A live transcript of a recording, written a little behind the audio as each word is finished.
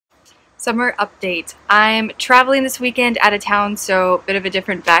Summer update. I'm traveling this weekend out of town, so a bit of a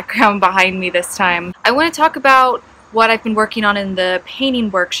different background behind me this time. I want to talk about what I've been working on in the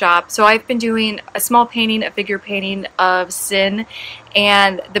painting workshop. So I've been doing a small painting, a figure painting of Sin,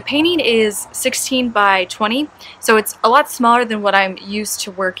 and the painting is 16 by 20, so it's a lot smaller than what I'm used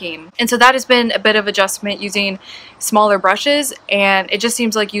to working. And so that has been a bit of adjustment using smaller brushes, and it just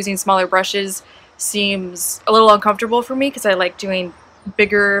seems like using smaller brushes seems a little uncomfortable for me because I like doing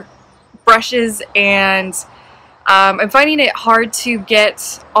bigger brushes, and I'm finding it hard to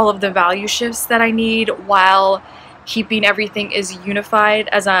get all of the value shifts that I need while keeping everything as unified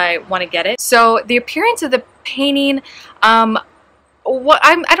as I want to get it. So the appearance of the painting, I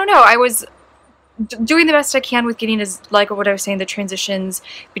don't know, I was doing the best I can with getting, as like what I was saying, the transitions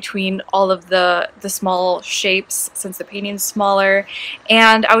between all of the small shapes since the painting's smaller,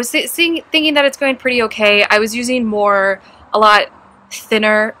 and I was thinking that it's going pretty okay. I was using a lot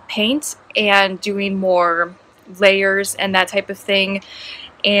thinner paint and doing more layers and that type of thing,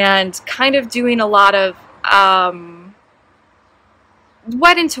 and kind of doing a lot of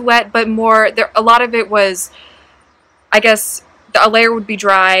wet into wet, but a lot of it was, I guess, a layer would be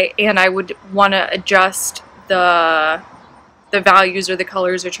dry and I would want to adjust the values or the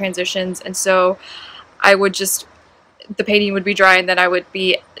colors or transitions, and so the painting would be dry and then I would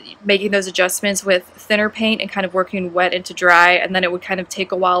be making those adjustments with thinner paint and kind of working wet into dry, and then it would kind of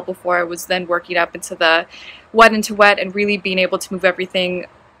take a while before I was then working up into the wet into wet and really being able to move everything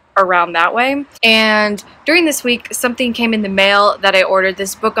around that way. And during this week, something came in the mail that I ordered,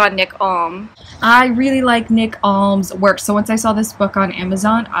 this book on Nick Alm. I really like Nick Alm's work, so once I saw this book on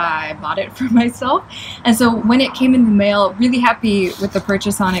Amazon, I bought it for myself. And so when it came in the mail, really happy with the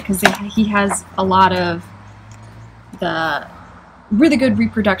purchase on it, because he has a lot of the really good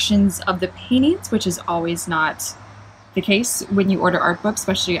reproductions of the paintings, which is always not the case when you order art books,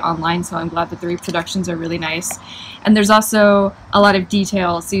 especially online, so I'm glad that the reproductions are really nice. And there's also a lot of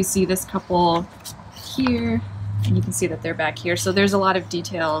detail, so you see this couple here, and you can see that they're back here, so there's a lot of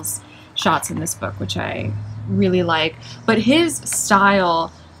details, shots in this book, which I really like. But his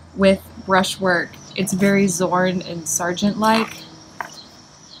style with brushwork, it's very Zorn and Sargent-like.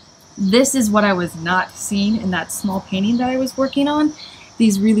 This is what I was not seeing in that small painting that I was working on.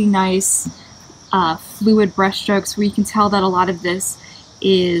 These really nice fluid brush strokes where you can tell that a lot of this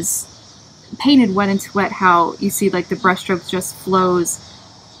is painted wet into wet, how you see like the brush strokes just flows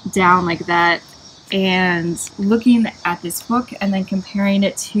down like that. And looking at this book and then comparing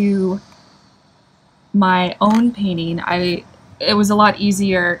it to my own painting, it was a lot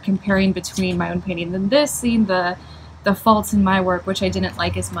easier comparing between my own painting than this, seeing the faults in my work, which I didn't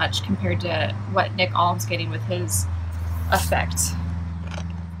like as much compared to what Nick Alm's getting with his effect.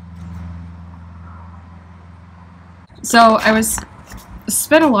 So I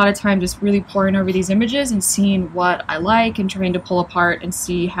spent a lot of time just really poring over these images and seeing what I like and trying to pull apart and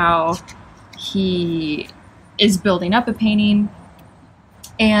see how he is building up a painting.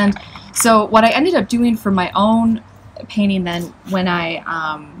 And so what I ended up doing for my own painting then, when I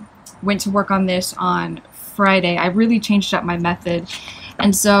went to work on this on Friday, I really changed up my method.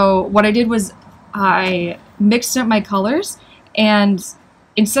 And so what I did was I mixed up my colors, and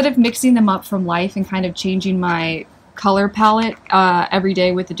instead of mixing them up from life and kind of changing my color palette every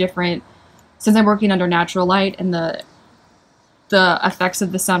day with the different, since I'm working under natural light and the effects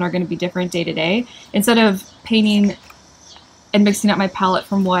of the sun are going to be different day to day, instead of painting and mixing up my palette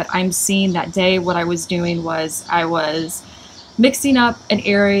from what I'm seeing that day, what I was doing was I was mixing up an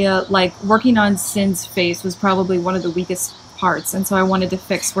area, like working on Sin's face was probably one of the weakest parts, and so I wanted to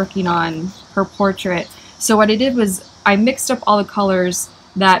fix working on her portrait. So what I did was I mixed up all the colors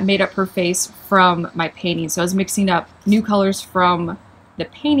that made up her face from my painting. So I was mixing up new colors from the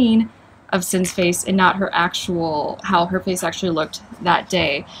painting of Sin's face and not how her face actually looked that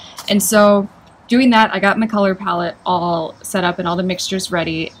day. And so doing that, I got my color palette all set up and all the mixtures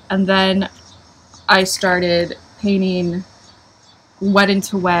ready, and then I started painting wet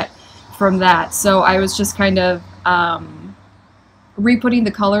into wet from that. So I was just kind of re-putting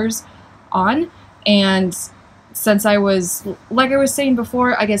the colors on, and since I was, like I was saying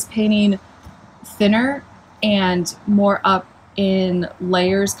before, I guess painting thinner and more up in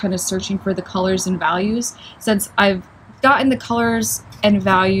layers, kind of searching for the colors and values, since I've gotten the colors and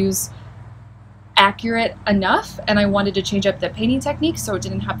values accurate enough, and I wanted to change up the painting technique so it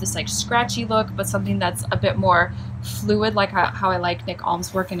didn't have this like scratchy look, but something that's a bit more fluid, like how I like Nick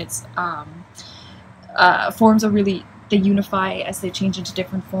Alm's work, and its forms are really, they unify as they change into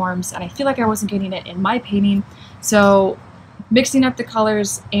different forms, and I feel like I wasn't getting it in my painting. So mixing up the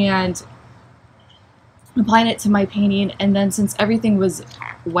colors and applying it to my painting, and then since everything was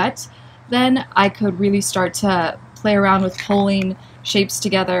wet, then I could really start to play around with pulling shapes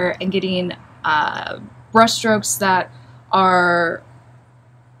together and getting brush strokes that are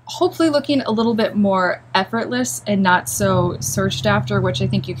hopefully looking a little bit more effortless and not so searched after, which I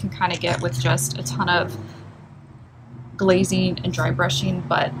think you can kind of get with just a ton of glazing and dry brushing,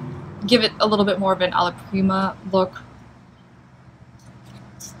 but give it a little bit more of an alla prima look.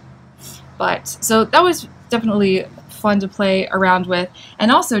 But so that was definitely fun to play around with.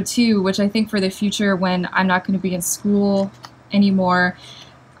 And also too, which I think for the future when I'm not going to be in school anymore,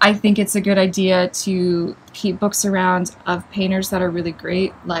 I think it's a good idea to keep books around of painters that are really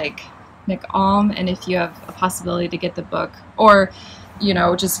great, like Nick Alm, and if you have a possibility to get the book, or you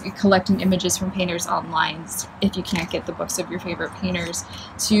know, just collecting images from painters online if you can't get the books of your favorite painters,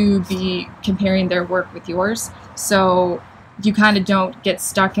 to be comparing their work with yours, so you kind of don't get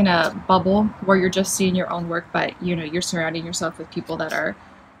stuck in a bubble where you're just seeing your own work, but you know, you're surrounding yourself with people that are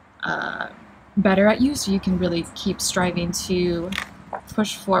better at you, so you can really keep striving to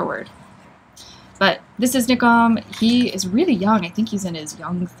push forward. But this is Nick Alm. He is really young. I think he's in his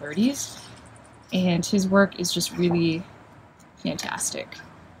young 30s, and his work is just really fantastic.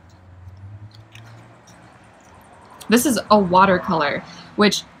 This is a watercolor,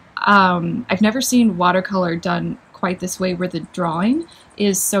 which I've never seen watercolor done quite this way, where the drawing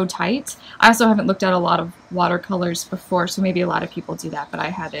is so tight. I also haven't looked at a lot of watercolors before, so maybe a lot of people do that, but I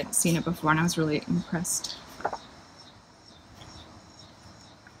hadn't seen it before, and I was really impressed.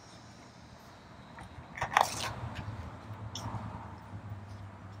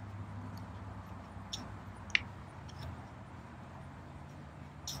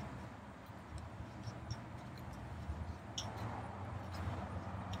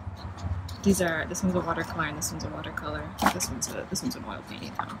 This one's a watercolor and this one's a watercolor. This one's an oil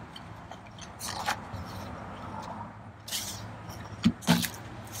painting though.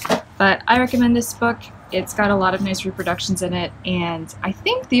 But I recommend this book. It's got a lot of nice reproductions in it, and I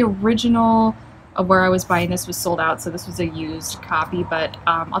think the original of where I was buying this was sold out, so this was a used copy, but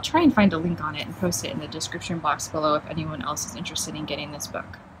I'll try and find a link on it and post it in the description box below if anyone else is interested in getting this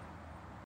book.